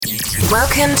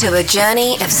Welcome to a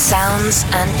journey of sounds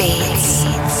and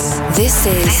beats. This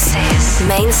is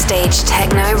Mainstage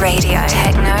Techno Radio.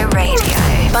 Techno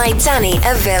Radio by Danny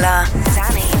Avila.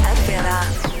 Danny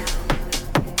Avila.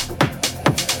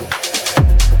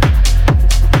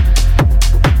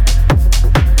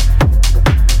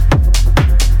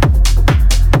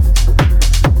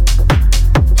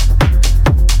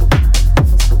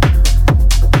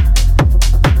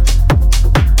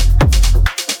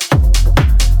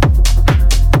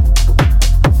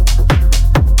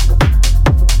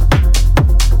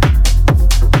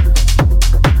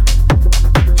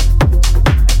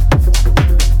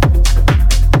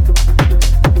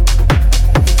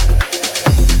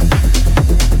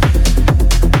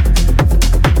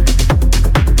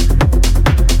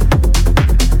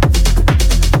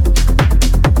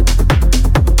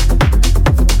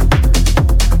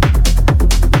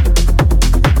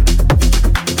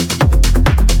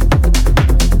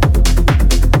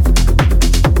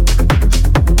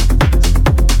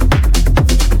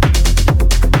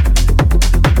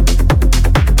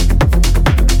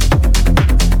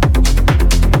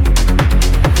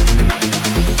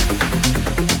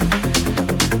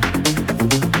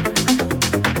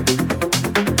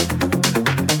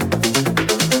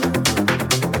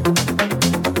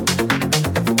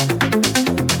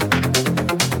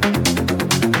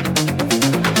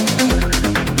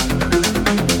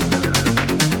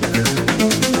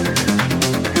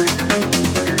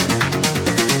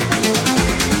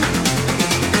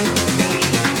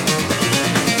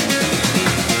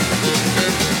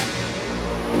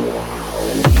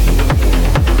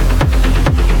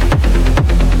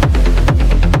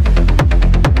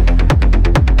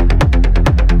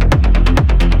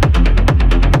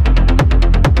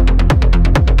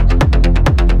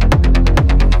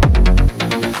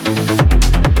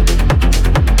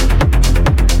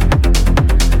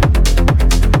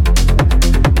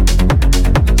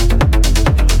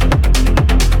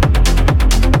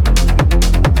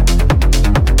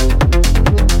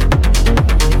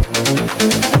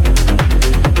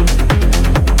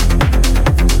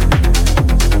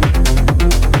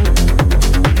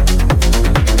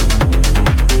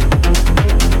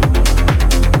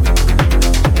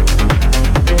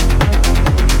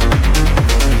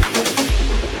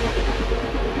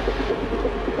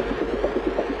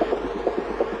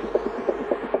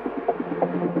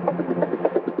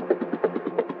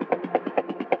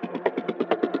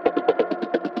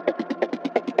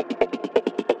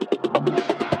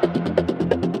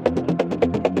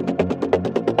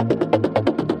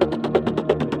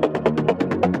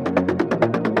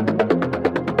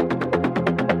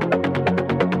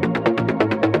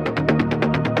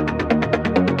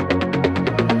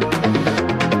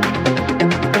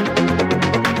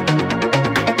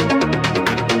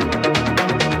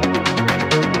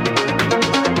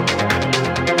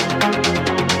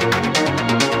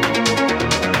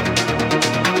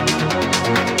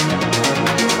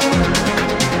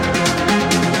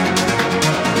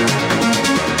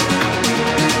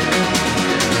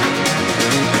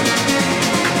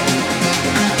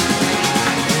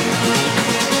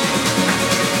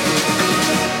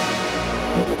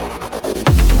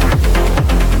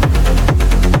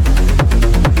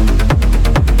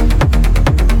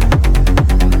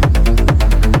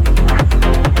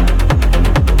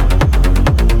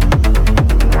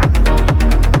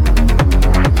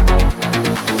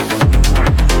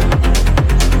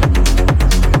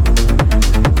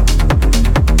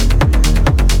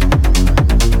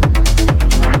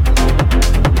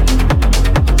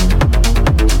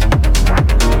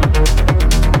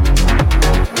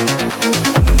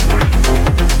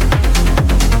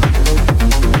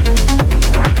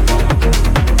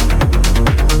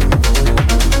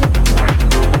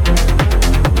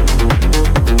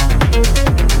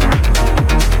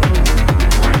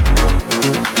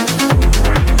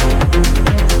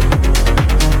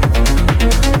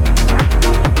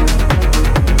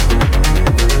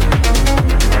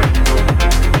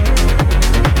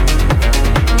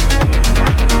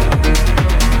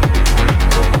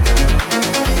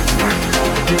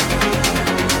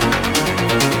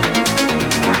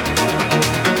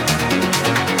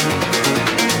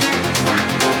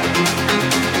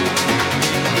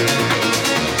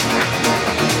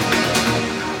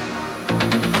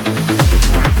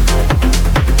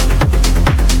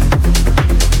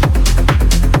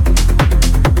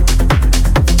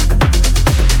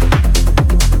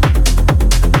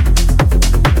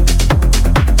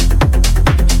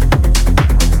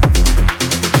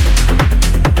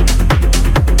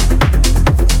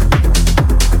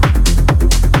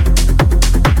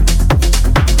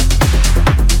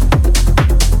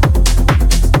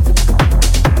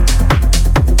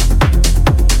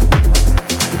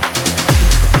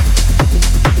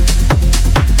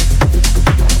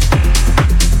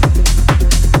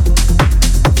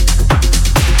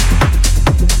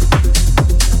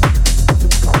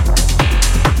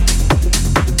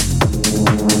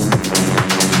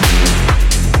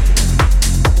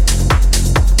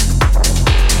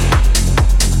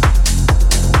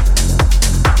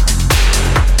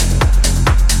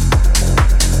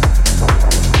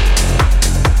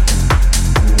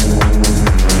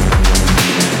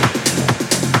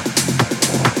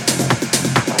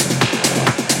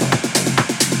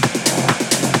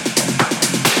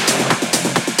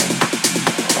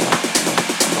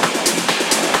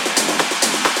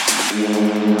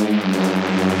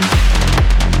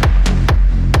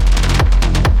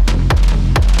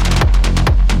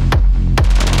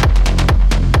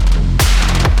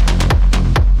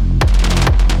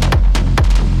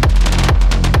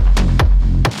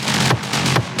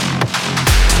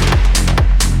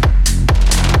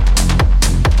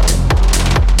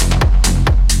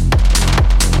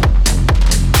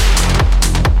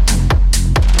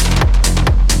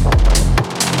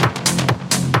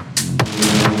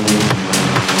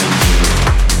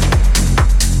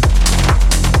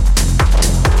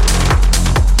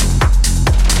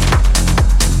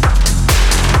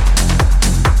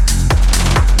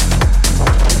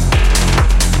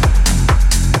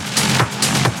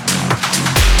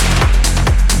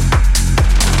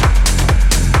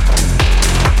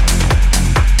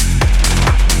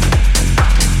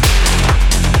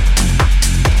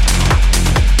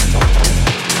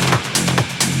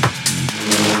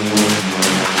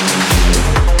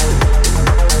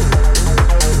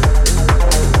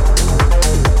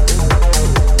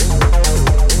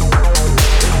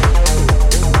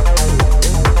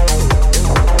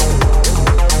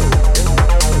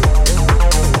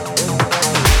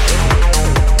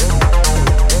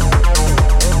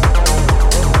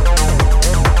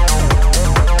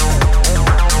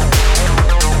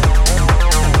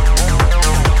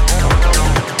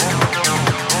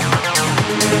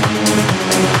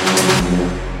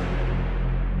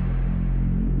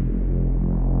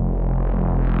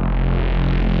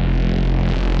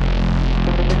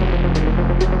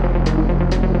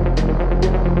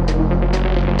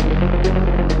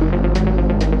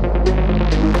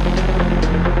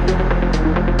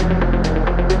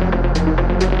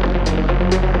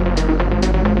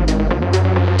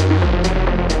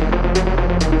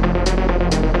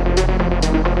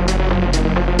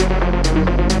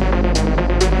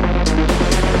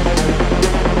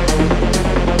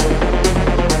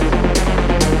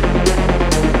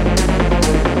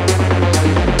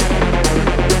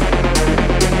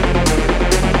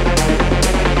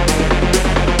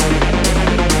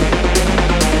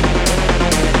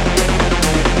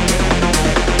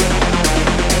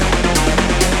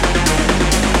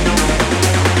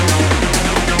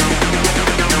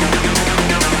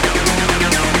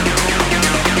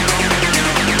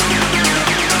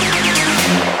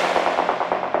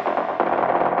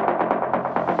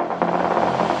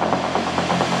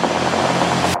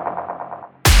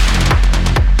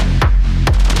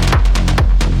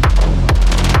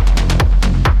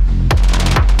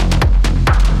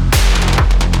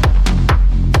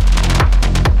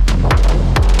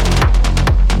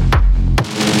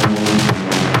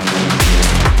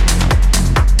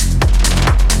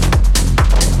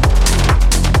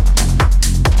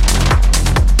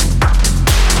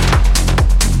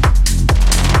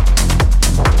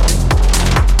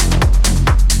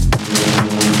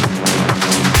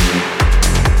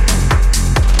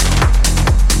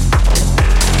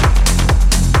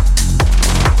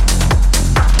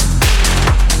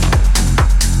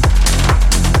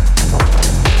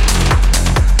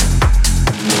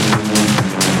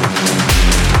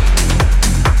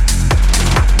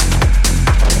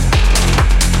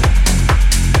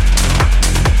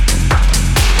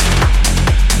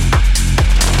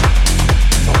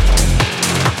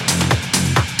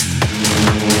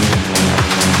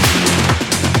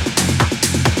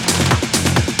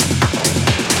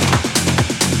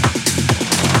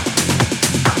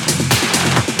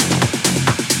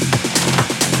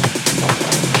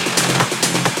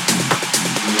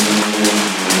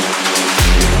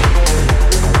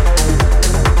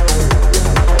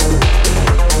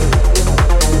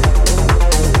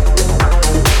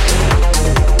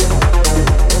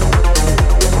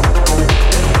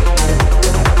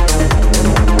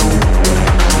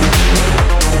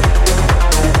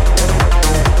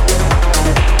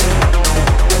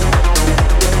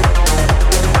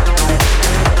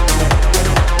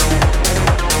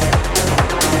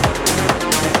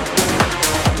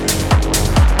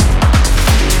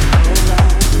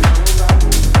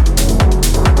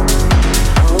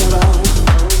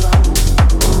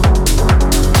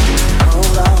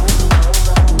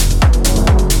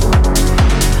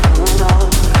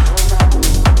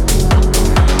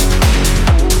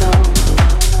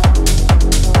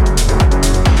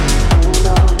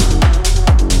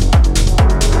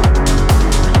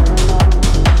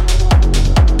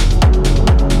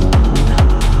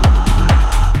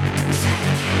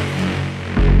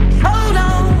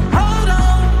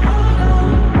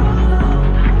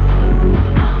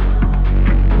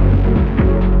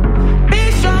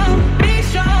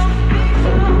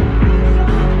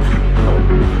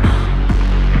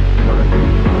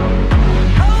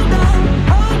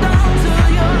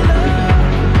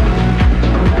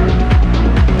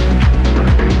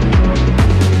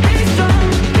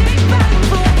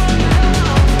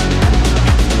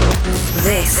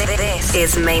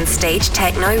 is Mainstage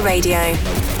Techno Radio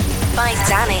by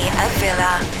Danny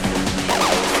Avila.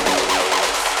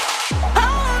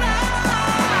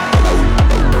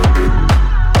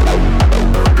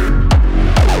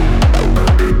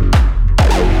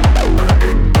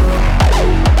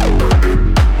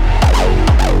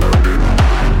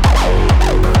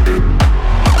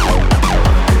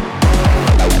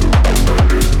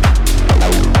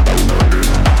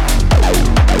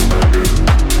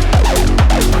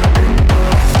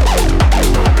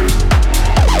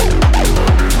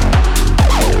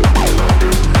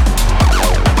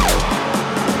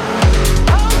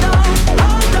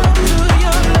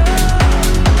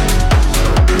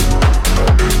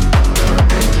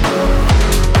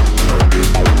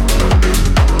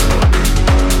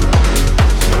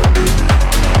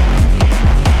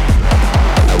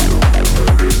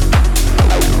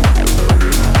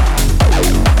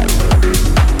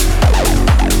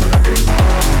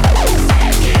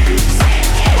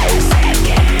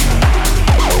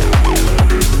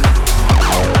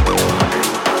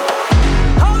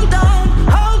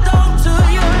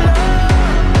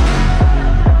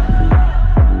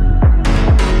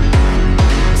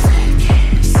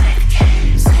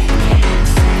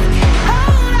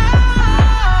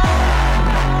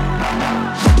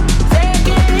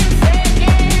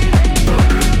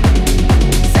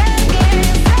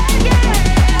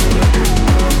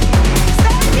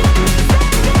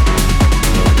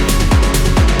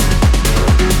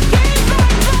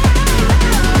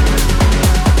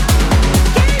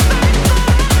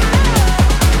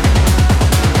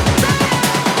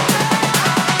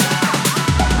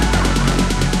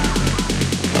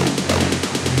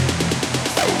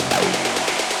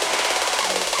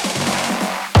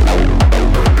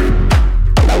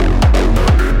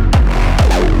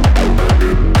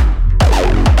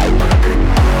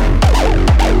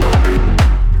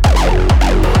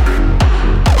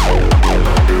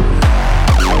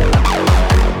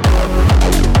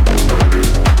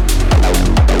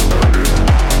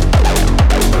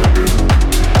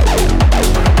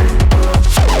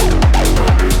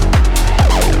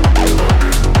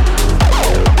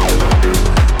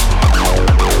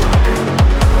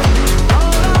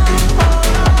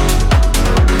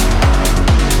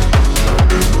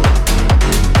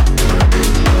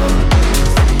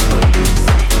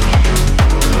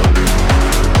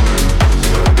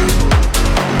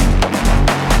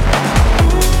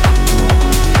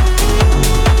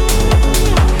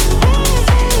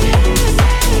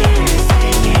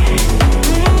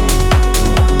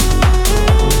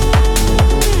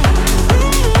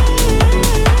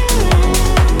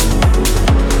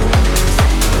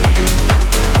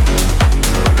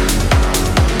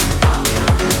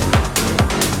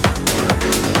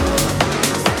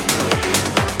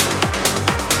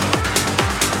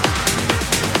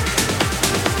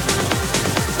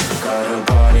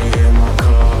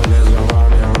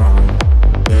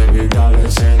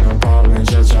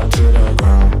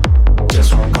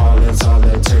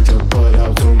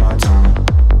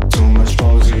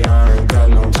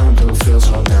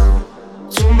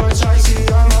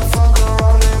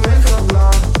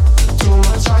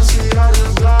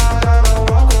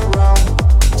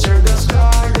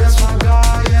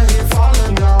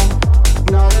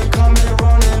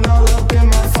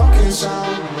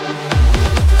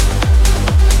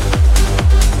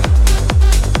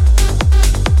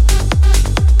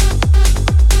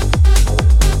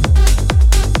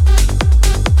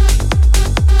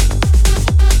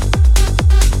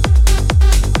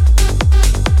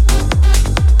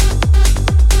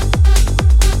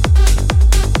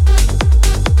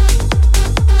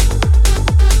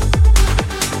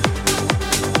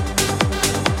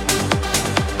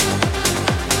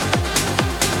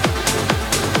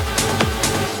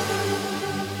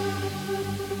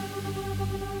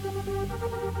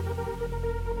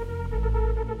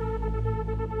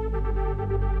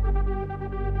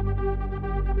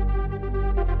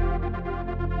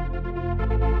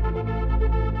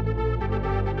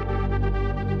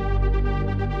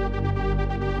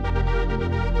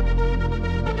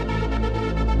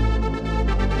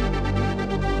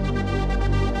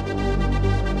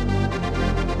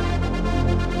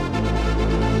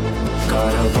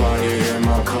 Got a party in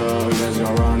my club, there's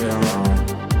no running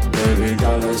wrong. Baby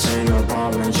dollars ain't a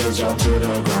problem, just drop to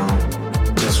the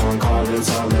ground. Just one call, it's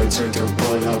all they take to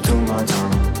pull up to my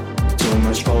town. Too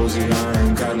much posy, I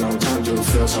ain't got no time to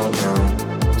feel so down.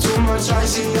 Too much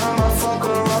icy, I'ma fuck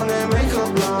around and make a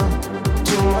blonde.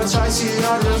 Too much icy,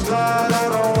 I just glad I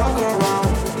don't walk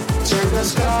around. Check the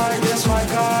sky, that's my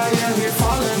guy, and he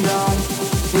falling down.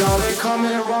 Now they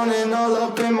coming running all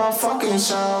up in my fucking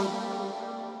sound.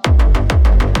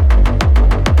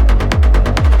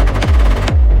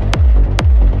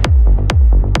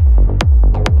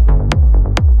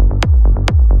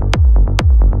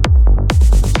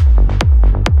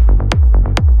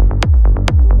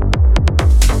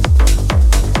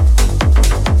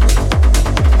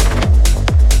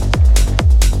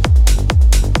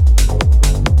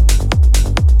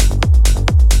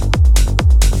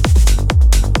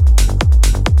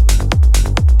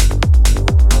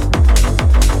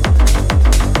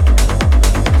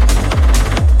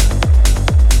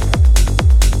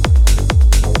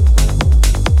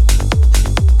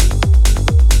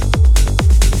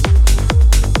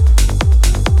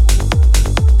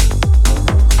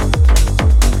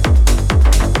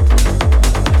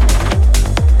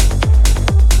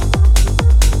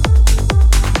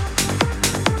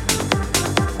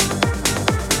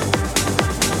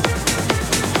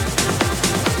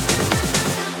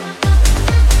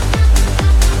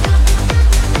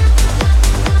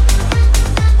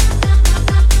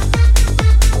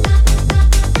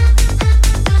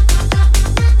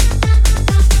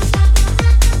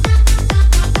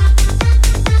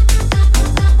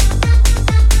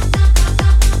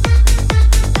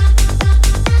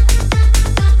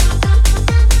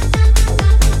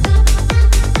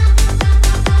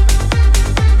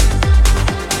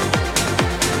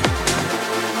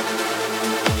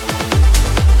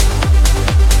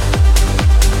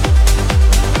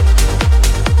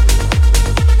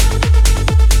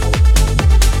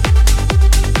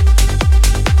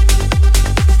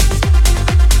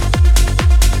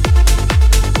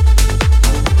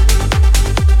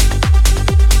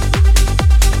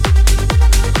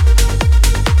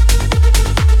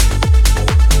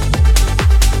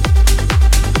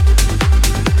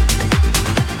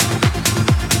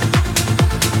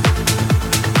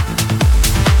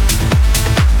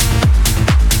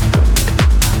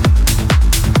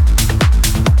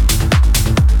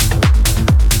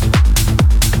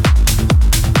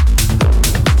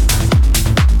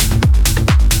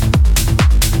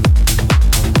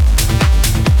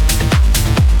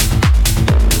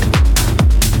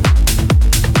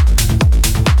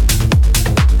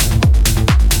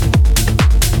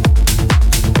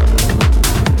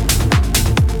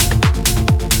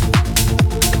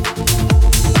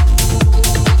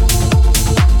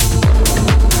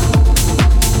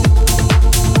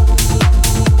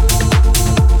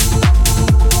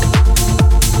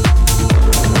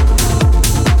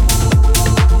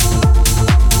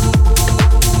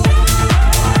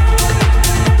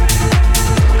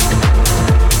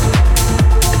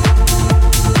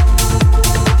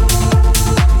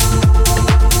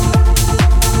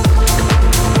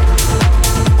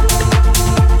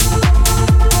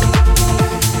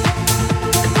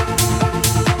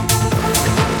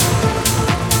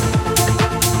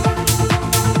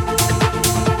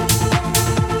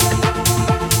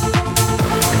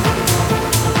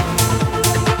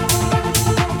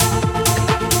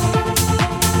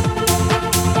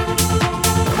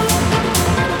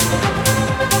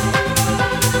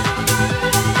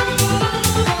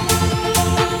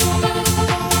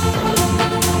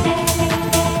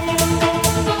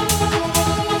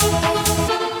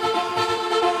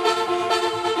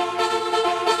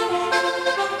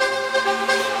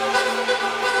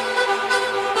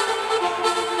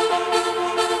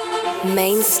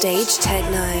 Mainstage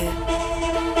Techno.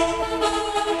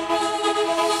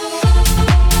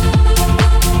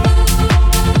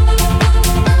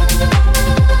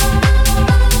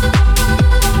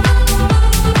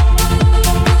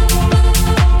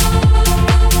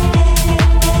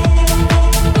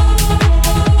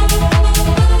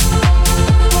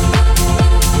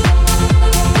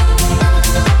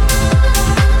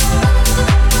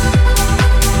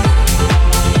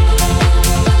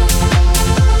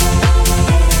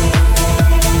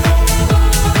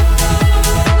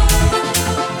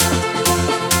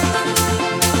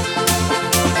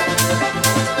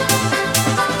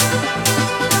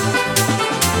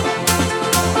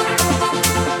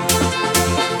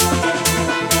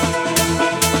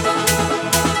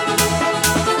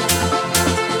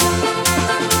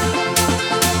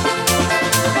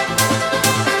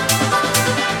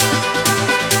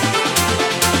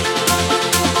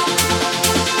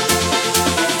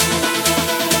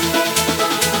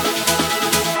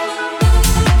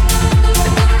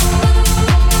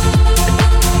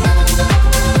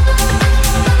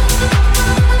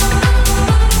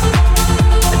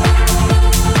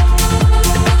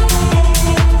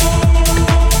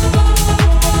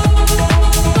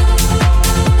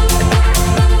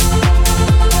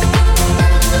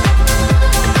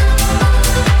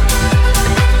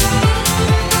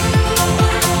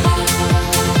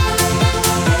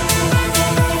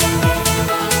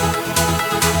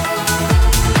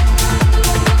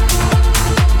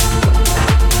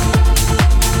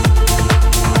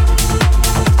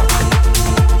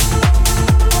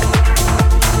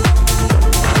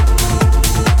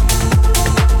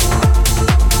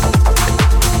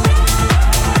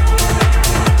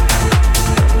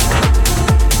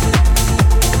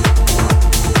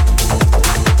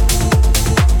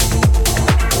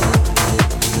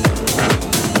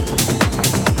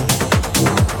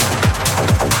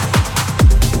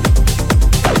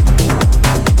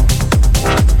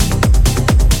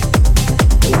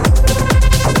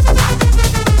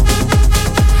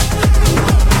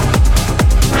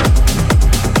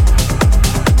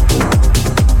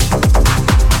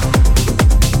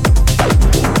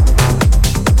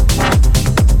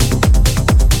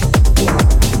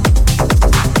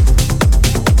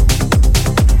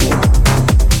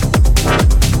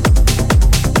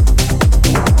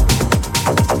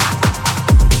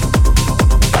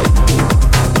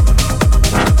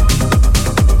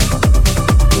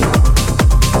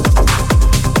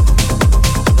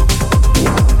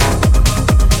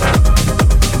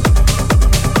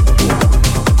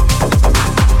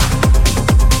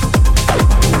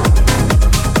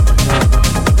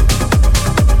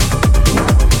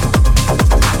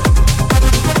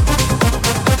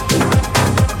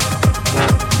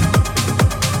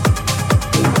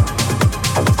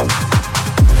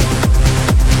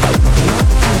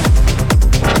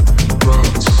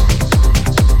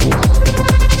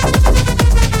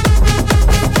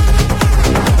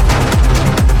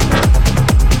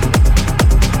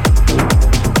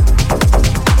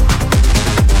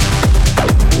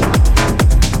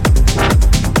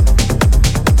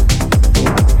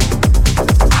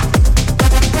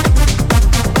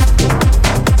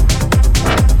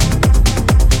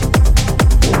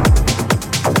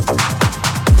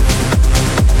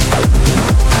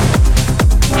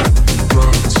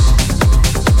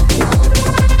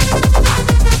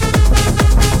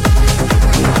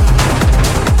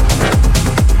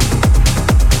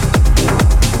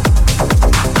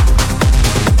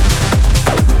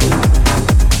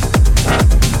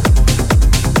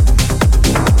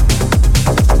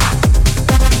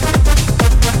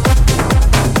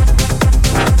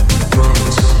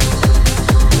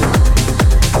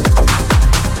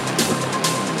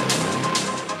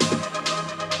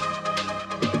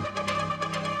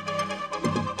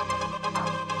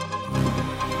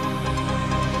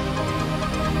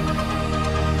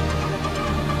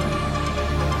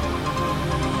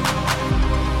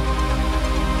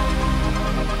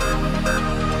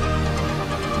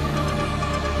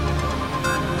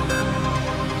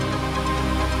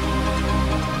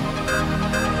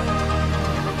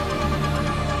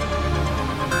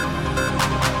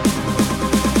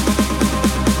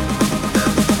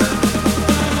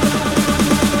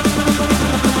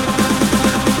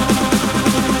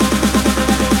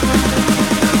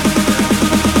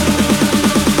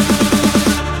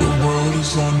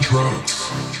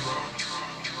 drugs.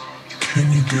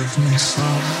 Can you give me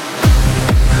some?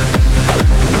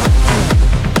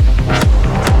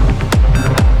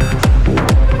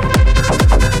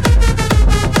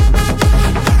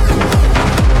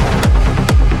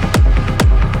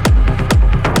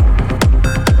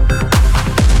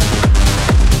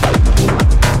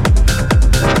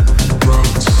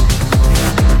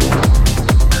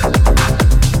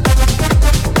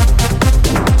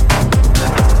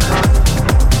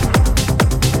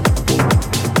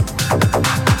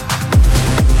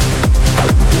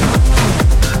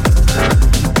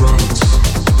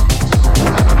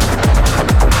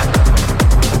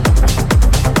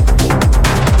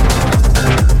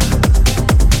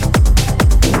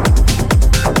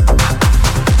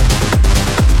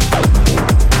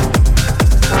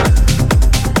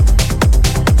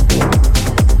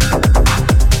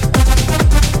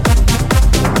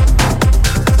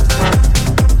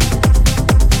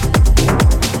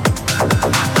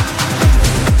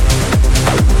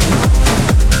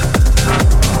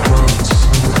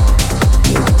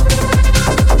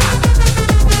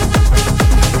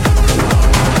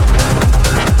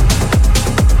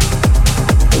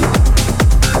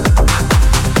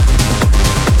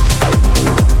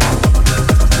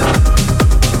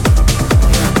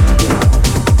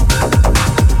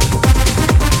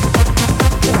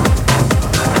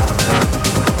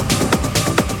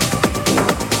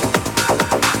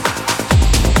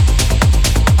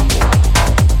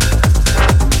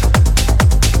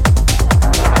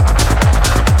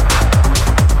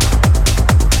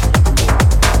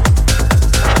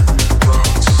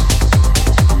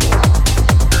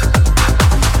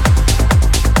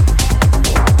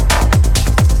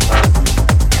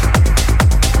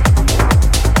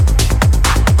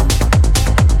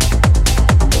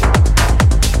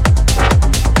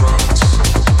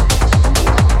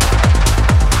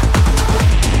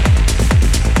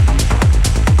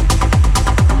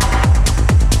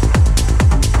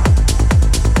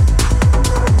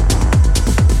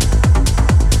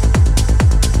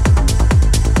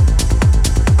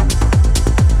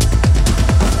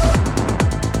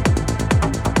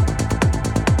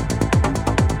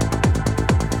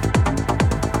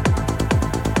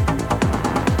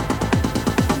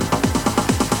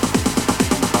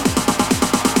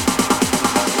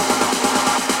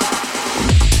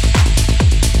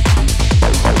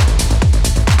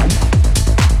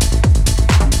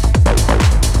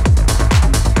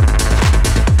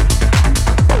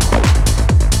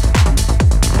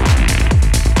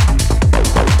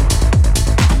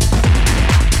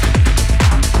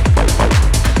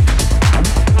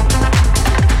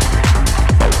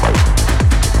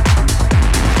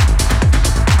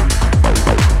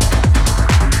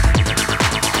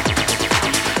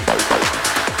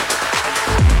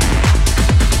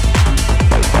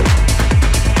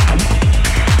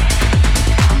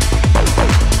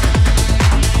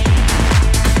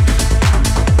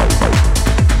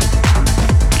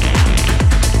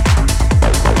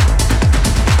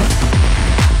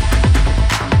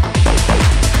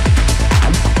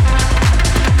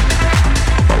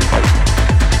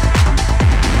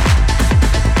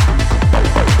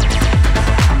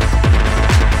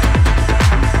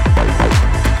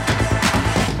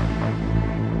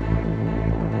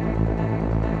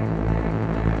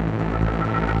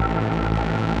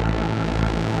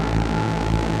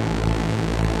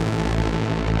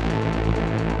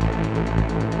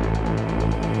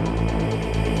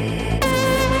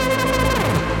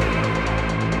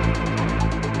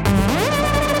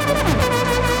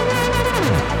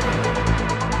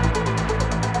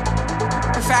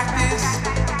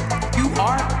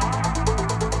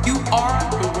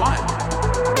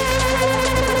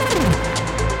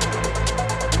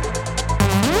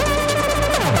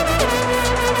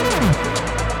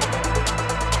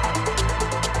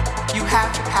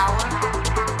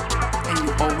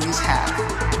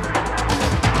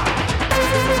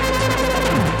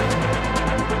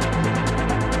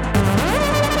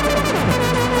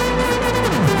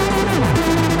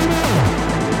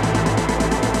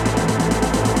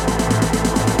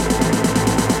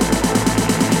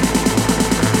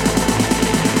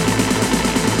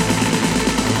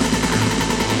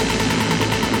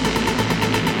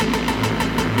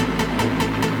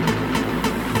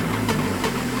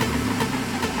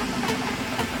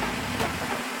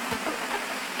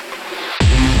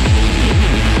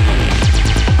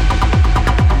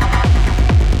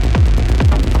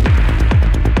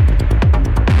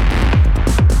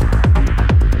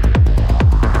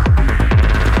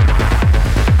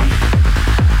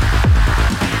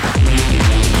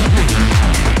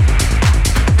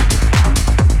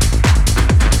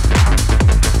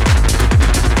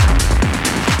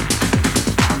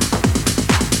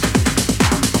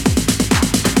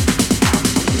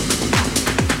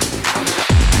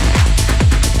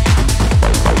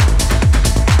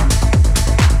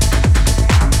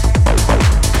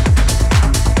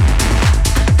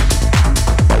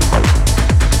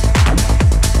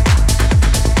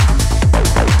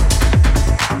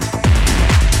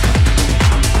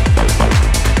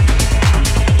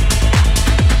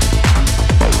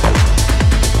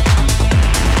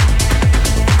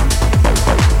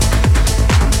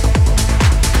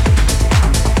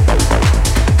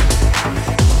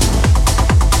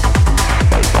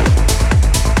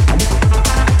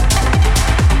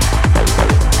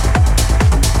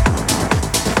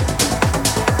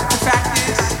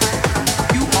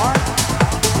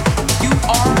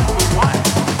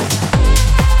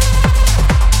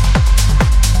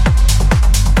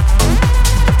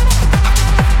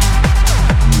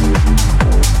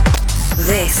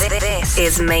 This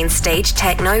is Mainstage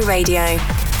Techno Radio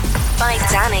by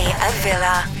Danny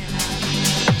Avila.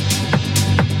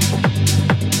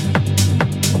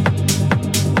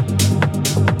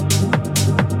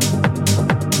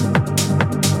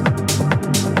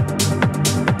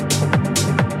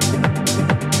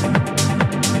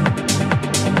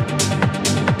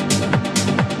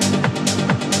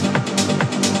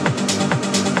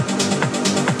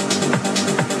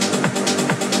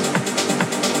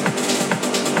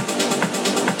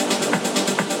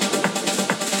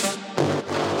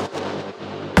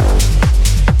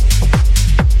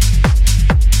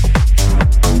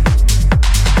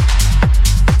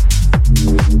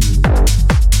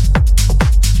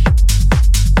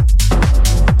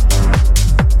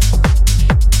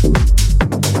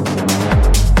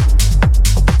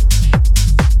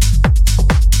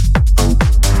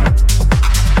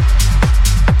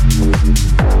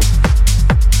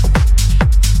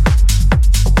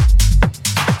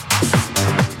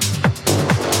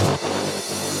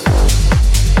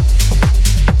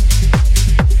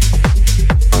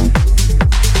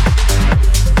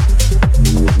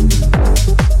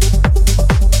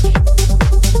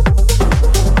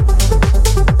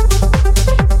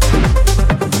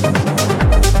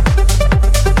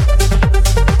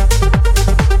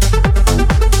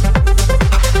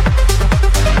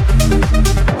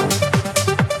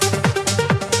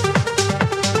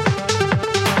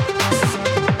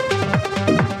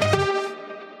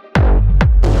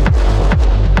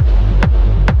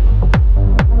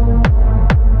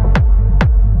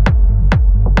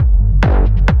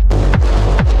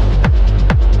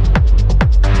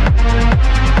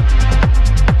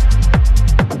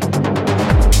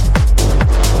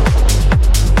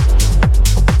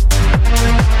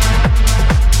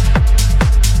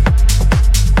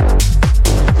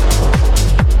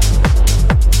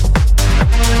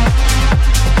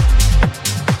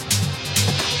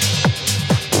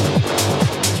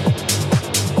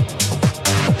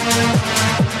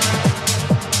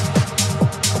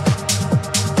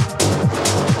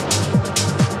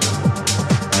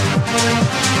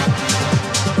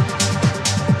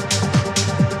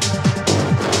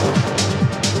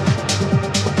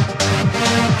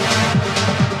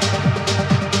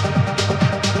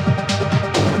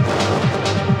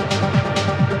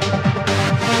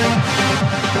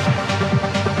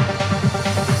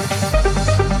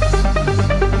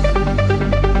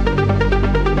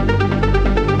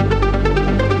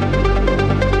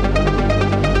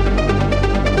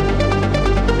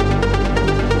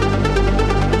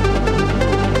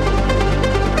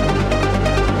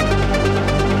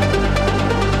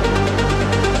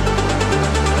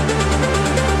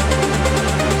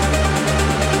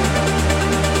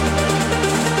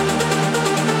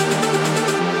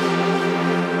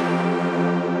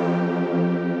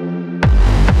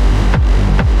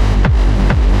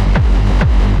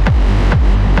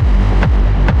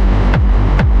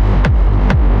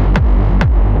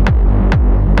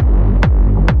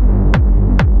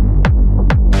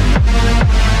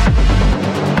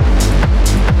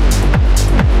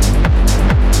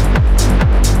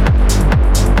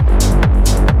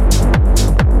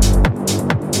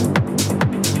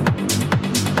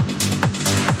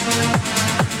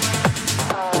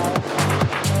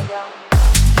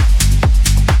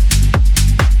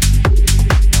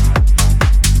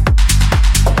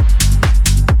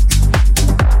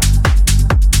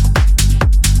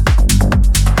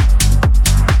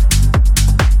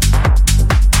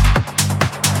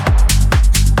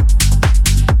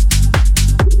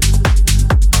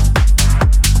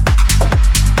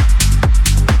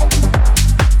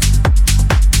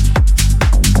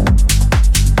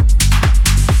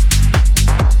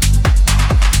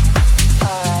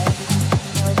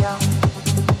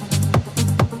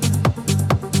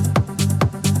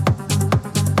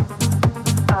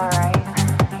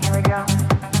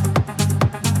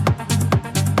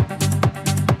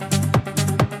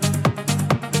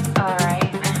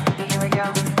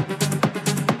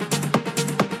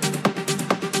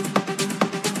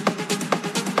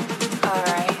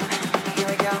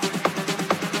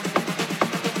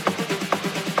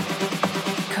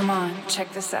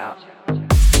 Check this out.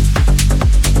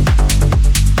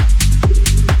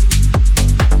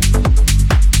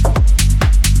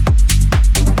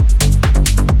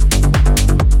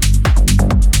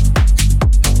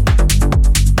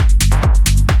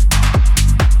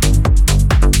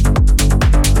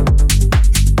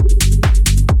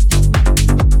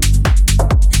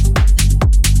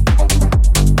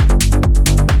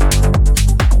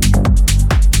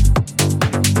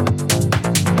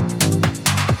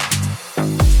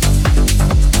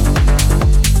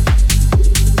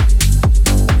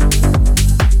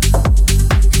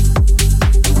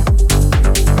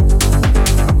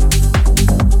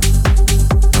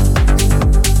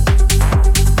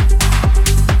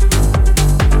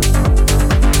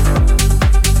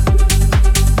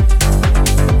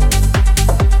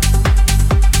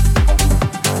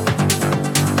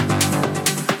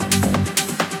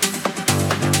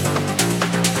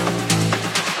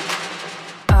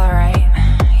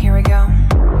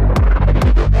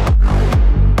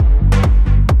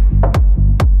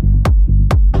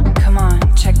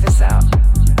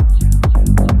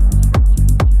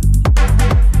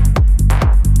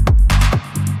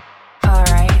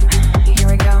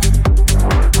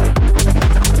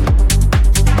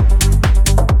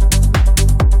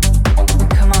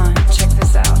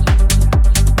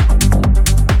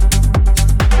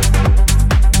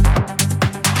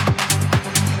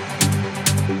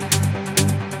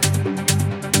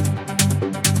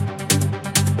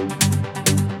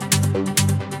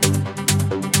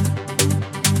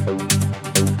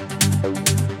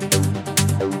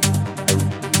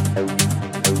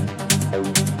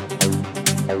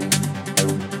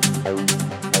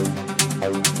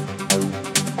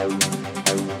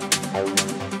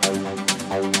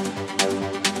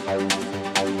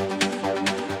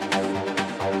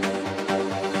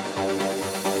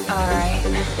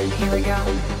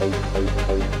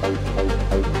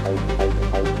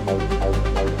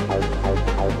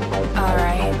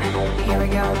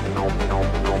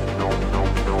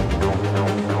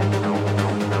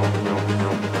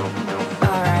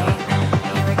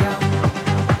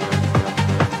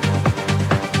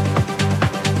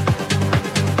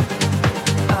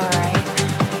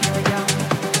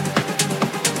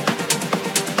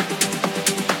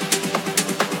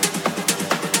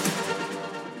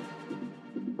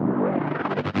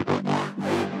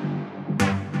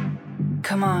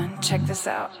 Come on, check this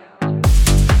out.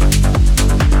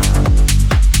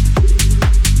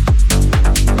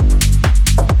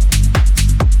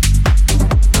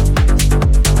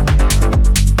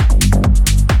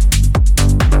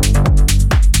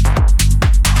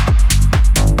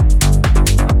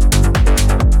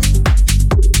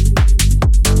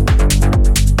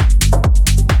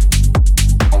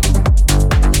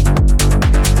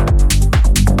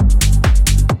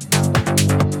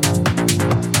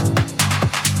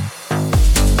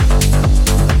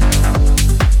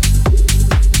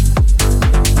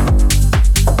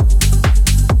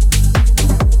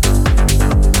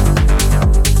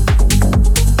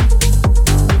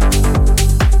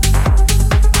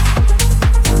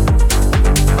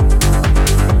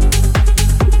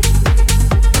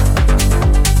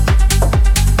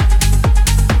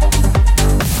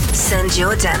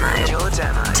 Your demo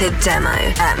to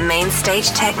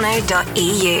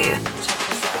demo@mainstagetechno.eu.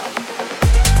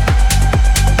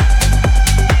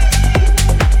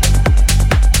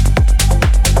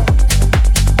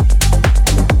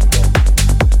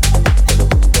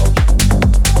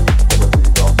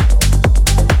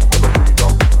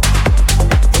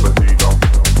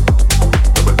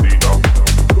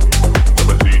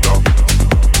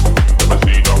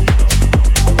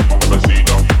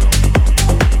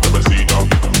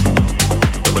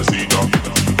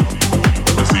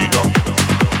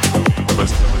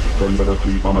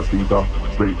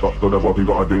 Straight up to the what we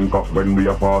gotta drink up when we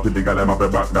a party. The gal them up the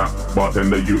back that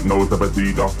bartender youth knows the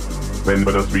procedure. When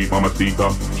for the sweet mama speaker,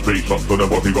 straight up to the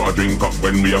what we gotta drink up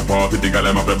when we a party. The gal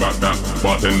them up the back that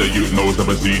bartender youth knows the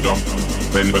procedure.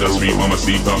 When for the sweet mama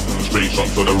speaker, straight up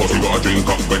to the what we gotta drink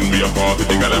up when we a party.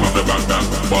 The gal them up the back that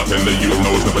bartender youth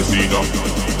knows the procedure.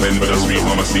 When for the sweet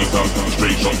mama speaker,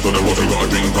 straight up to the what we gotta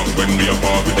drink up when we a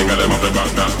party. The gal them up the back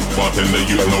that bartender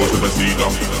youth knows the procedure.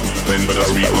 When for the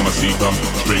sweet mama speaker,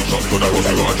 straight up to the what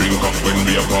we gotta drink up when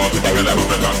we a party. The gal them up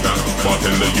the back that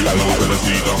bartender youth knows the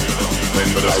procedure. When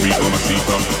for the sweet mama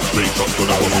speaker, straight up to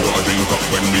the what we gotta drink up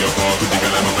when we a party. The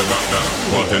gal them up the back that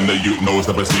bartender youth knows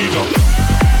the procedure.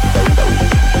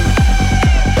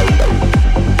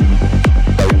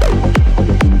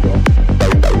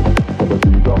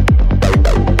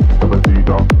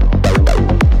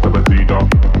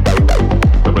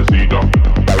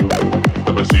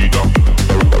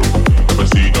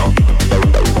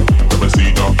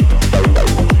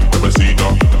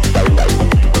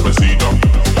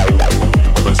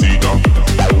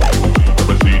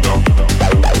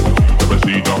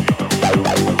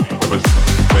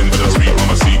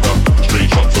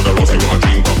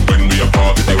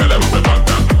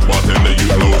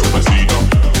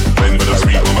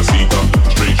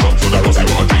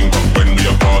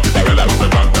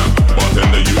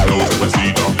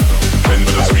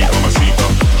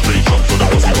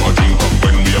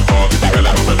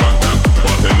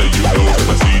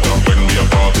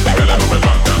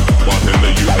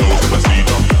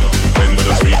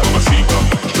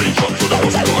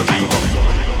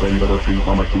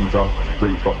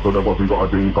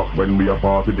 When we a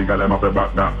party, the gal them up the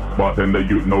back that bartender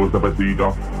youth knows the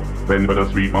procedure. Then for the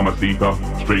sweet mama speaker,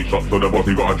 straight shot to the boss,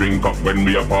 you gotta drink up. When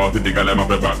we a party, the gal them up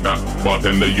the back that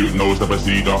bartender youth knows the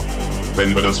procedure.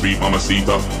 Then for the sweet mama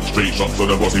speaker, straight shot to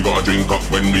the boss, you gotta drink up.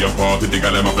 When we a party, the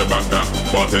gal them up the back that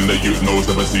bartender youth knows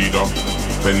the procedure.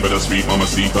 Then for the sweet mama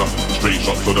speaker, straight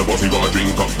shot to the boss, you gotta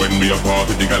drink up. When we a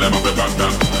party, the gal them up the back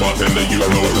that bartender youth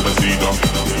knows the procedure.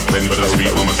 Then for the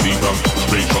sweet mama speaker,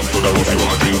 straight shot to the boss, you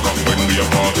gotta drink up. When we a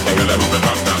party, the gal them up the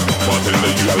back that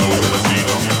bartender youth knows the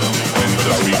procedure. Then for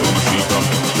the sweet mama speaker,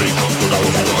 straight shot to the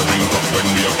boss, you gotta drink up. When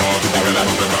we a party, the gal them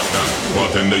up the back that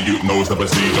bartender youth knows the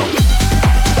procedure.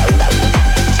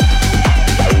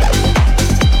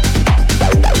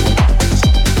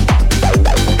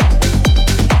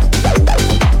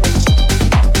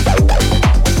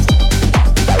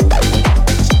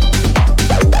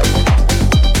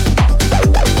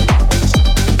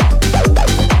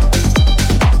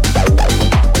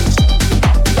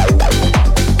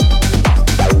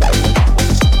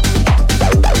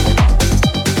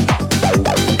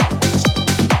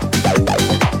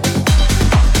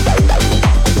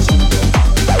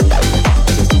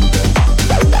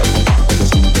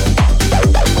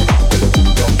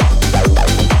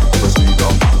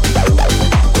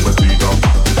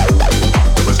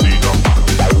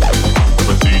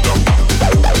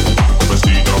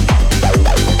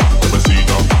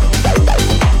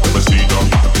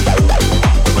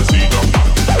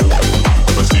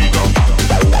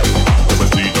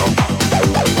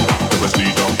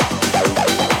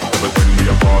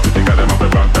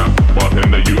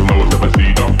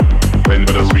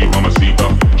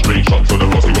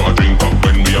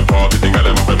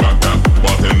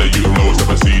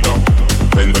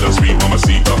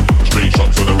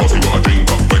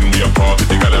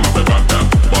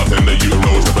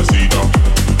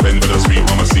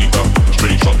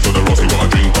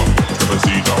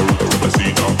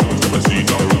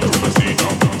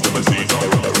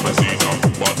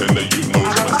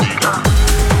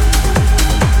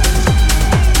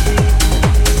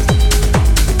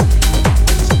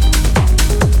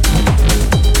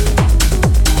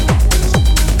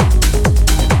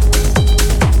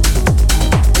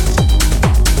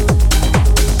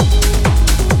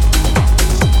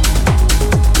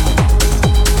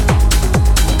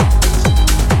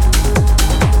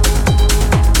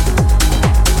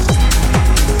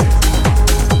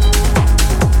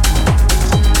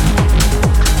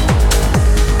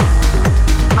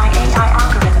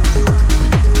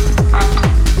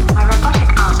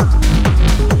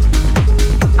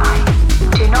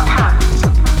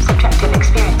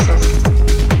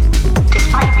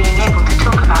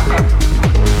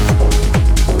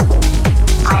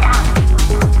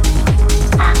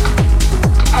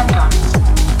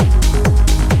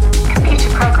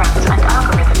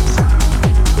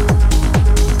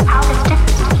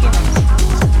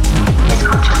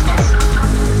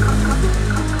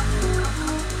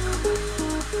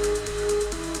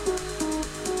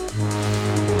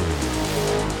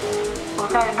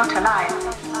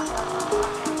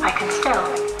 I can still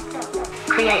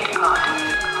create art.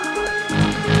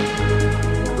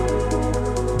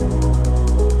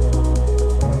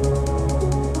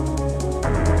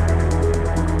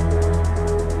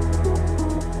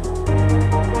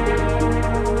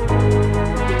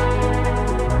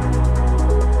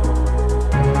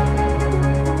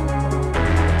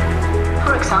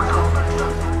 For example,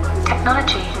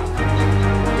 technology,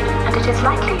 and it is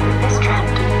likely that this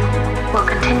trend will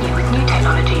continue with new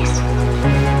technologies.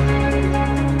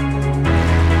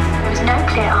 There is no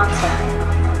clear answer,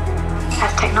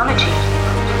 as technology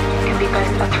can be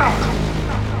both a threat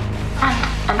and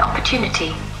an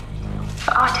opportunity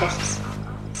for artists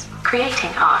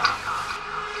creating art.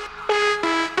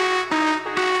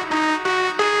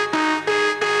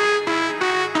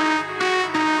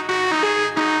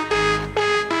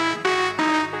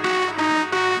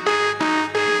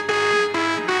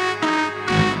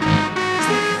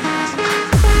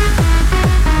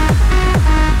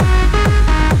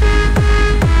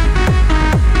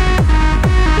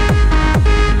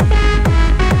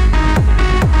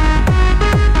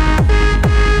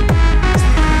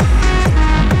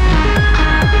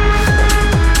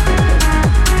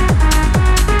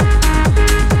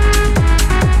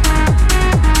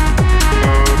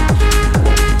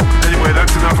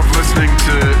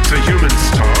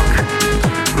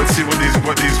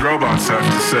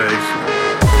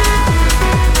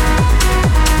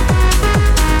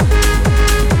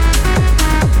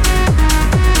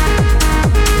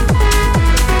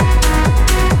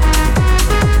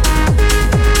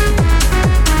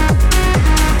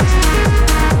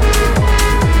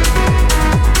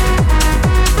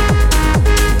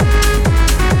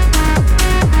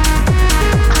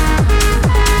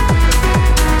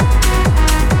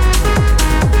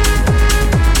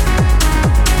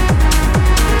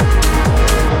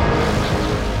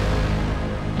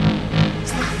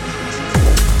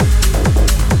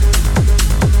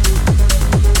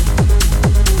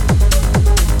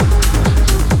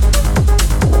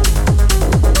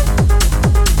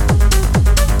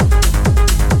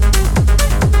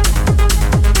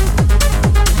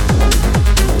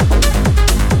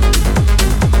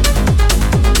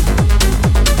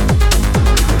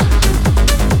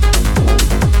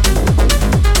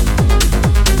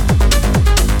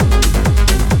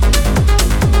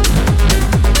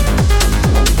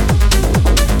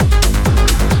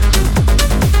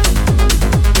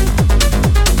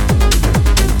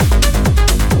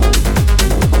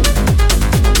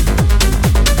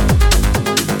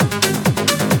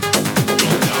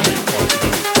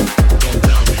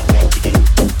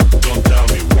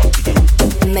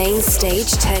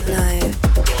 Mainstage Techno.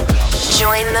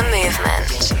 Join the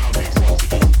movement.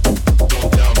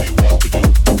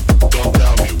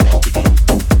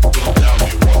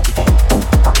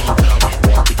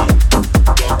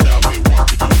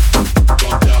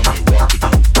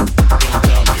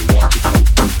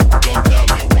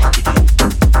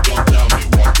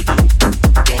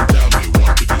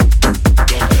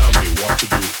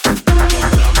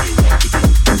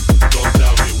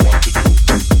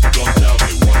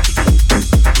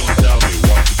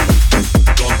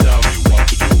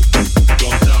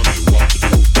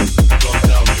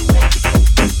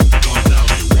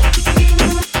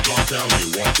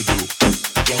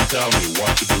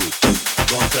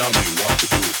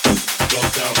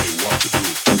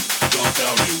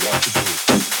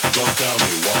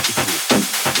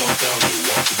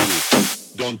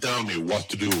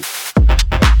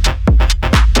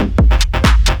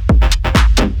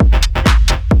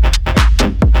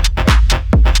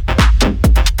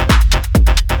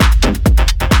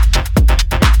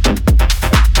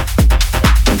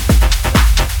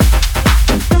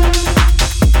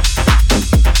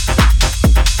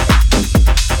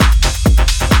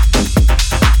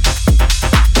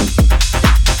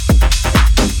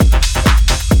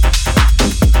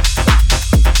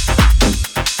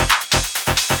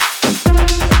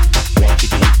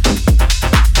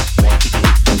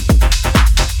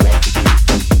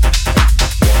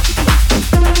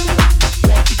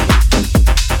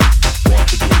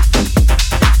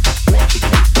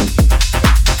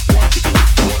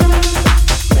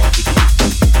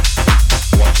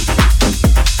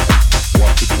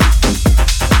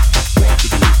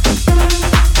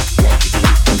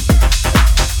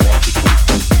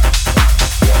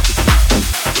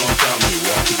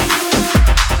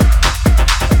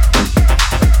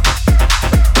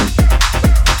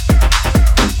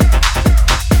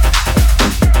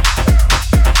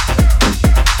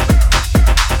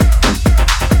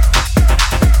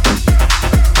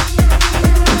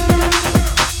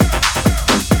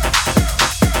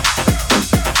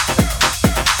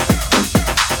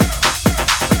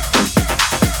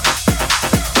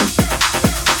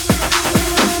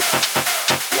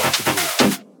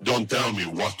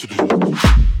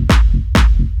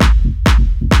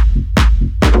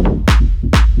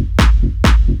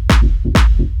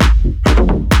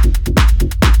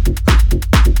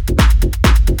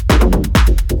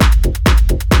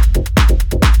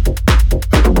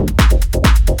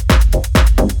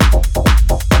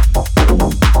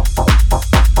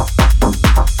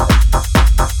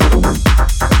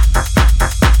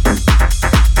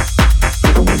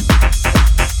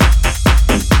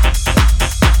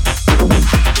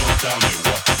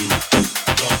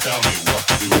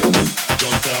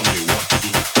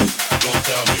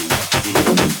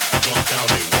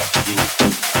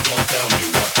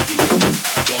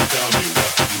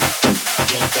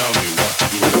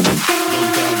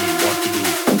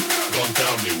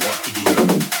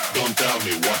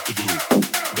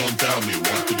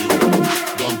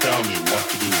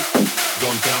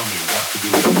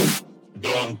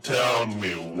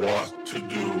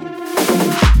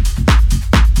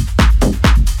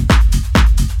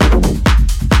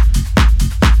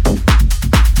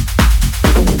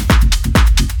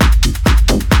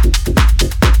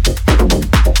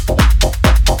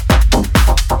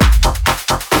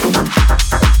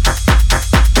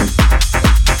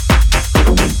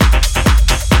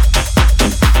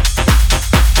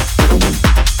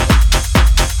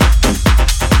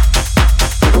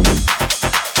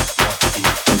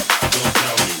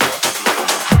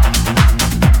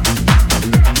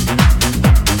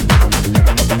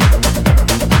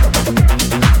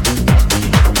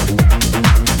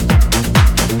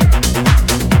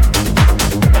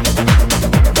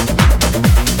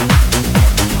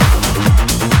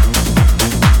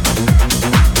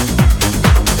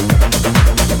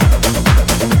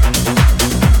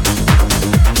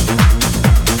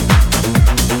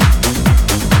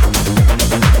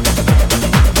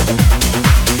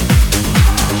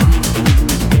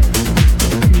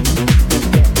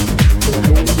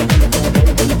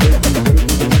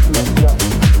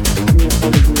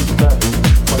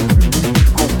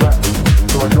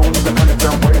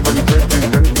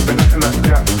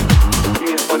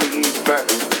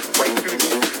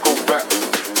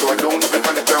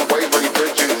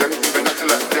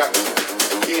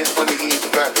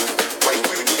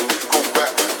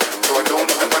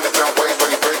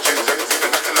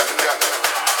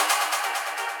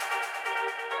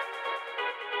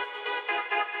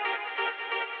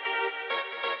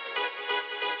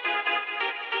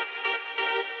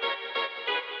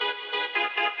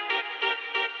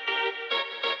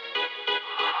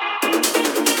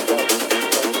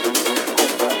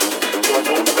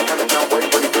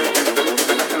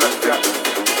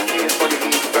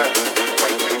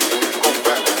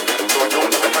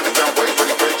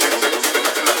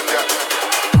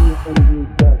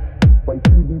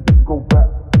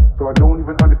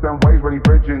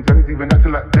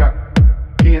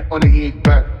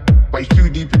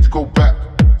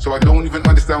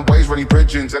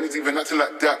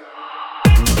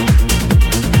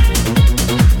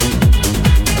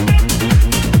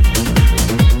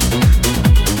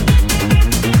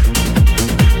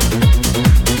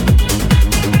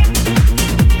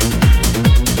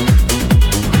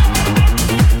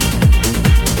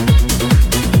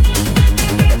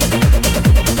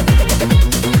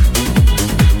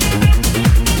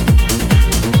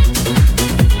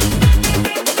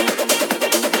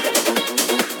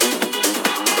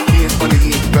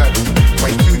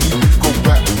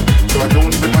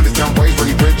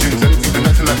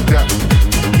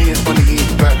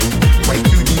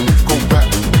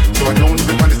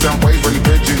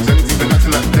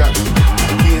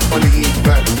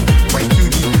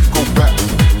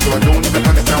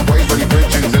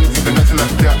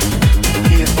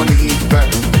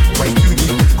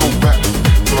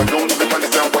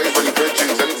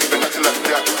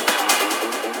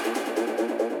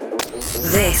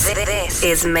 This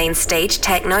is Mainstage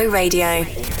Techno Radio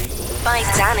by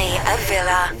Danny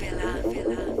Avila.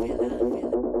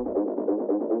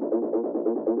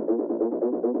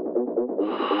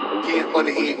 On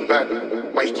the eating back,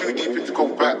 but it's too deep to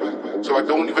go back. So I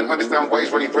don't even understand why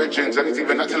he's running bridges and it's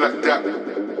even acting like that.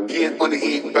 He ain't on the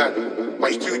eating back,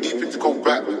 but it's too deep to go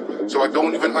back. So I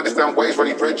don't even understand why he's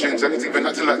running bridges and it's even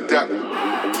acting like that.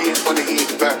 He ain't on the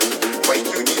eating back, but it's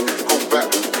too deep to go back.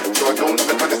 So I don't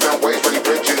even understand why he's running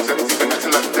bridges and it's even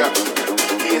acting like that.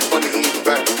 He ain't on the eating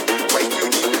back, but it's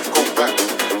too deep to go back.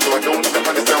 So I don't even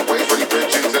understand why he's running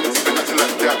bridges and it's even acting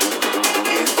like that.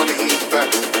 He ain't on the eating back,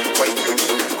 but it's too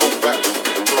deep to go back.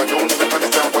 So I don't even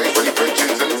understand why he's running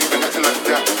bridges and it's even acting like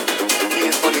that. He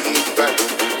ain't on the eating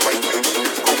back.